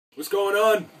What's going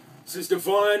on? This is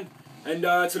Divine, and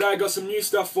today I got some new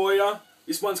stuff for you.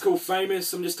 This one's called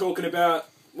Famous. I'm just talking about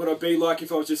what I'd be like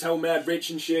if I was just hell mad rich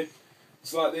and shit.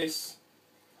 It's like this.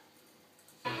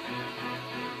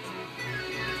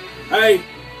 Hey,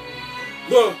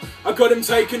 look, I got him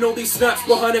taking all these snaps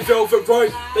behind a velvet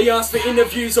rope. They asked for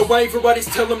interviews, I waver, I just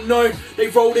tell them no. They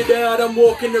rolled it out, I'm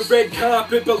walking the red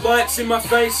carpet, but lights in my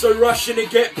face, so rushing to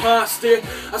get past it.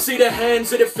 I see the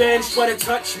hands of the fans trying to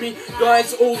touch me.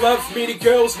 Guys all love me, the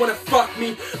girls wanna fuck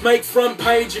me. Make front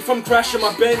page if I'm crashing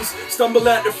my Benz. Stumble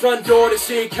out the front door to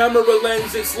see a camera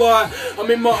lens. It's like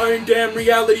I'm in my own damn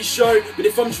reality show, but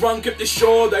if I'm drunk at the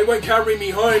shore, they won't carry me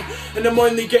home. And I'm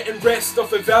only getting rest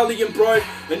off a Valiant, bro.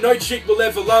 And no chick will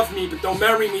ever love me, but they'll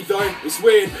marry me though. It's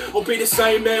weird, I'll be the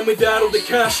same man without all the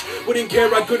cash. Wouldn't care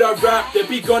how good I rap, they'd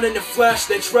be gone in a flash.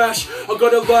 They're trash, I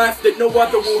got a life that no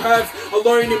other will have.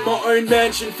 Alone in my own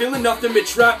mansion, feeling nothing but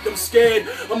trapped. I'm scared,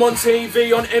 I'm on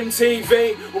TV, on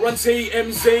MTV or on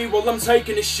TMZ while I'm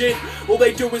taking a shit. All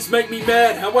they do is make me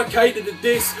mad, how I cater to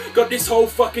this. Got this whole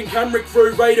fucking camera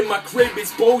crew raiding my crib,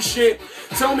 it's bullshit.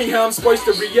 Tell me how I'm supposed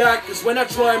to react, cause when I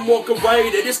try and walk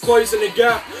away, they're just closing the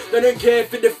gap. They don't care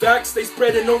for the facts, they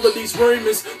spreading all of these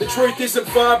rumours. The truth isn't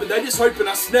far, but they just hoping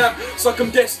I snap. It's like I'm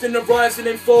destined to rise and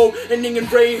then fall, ending in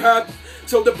rehab.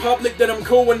 Tell the public that I'm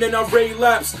cool and then I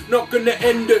relapse. Not gonna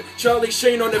end it, Charlie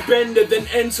Sheen on a bender, then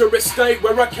enter a state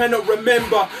where I cannot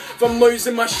remember. If I'm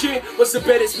losing my shit, what's the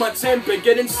bet? It's my temper.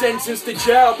 Getting sentenced to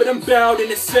jail, but I'm bowed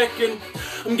in a second.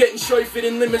 I'm getting chauffeured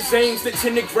in limousines, the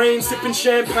tinted green, sipping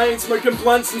champagne, smoking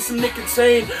blunts and some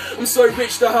nicotine. I'm so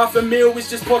rich that $500,000 is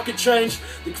just pocket change.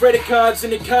 The credit cards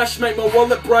and the cash make my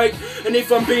wallet break. And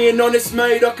if I'm being honest,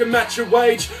 mate, I can match your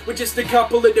wage with just a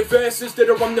couple of the verses that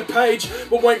are on the page.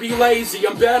 But won't be lazy,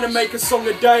 I'm bound to make a song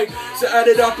a day. So add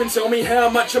it up and tell me how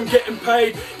much I'm getting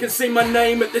paid. Can see my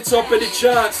name at the top of the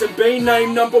charts and be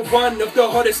named #1 of the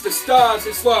hottest of stars.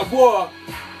 It's like what?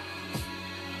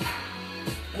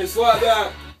 It's like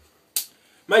that.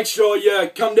 Make sure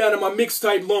you come down to my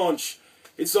mixtape launch.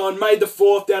 It's on May the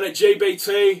 4th down at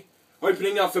GBT.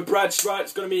 Opening up for Brad Strite.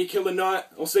 It's going to be a killer night.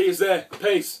 I'll see you there.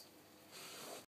 Peace.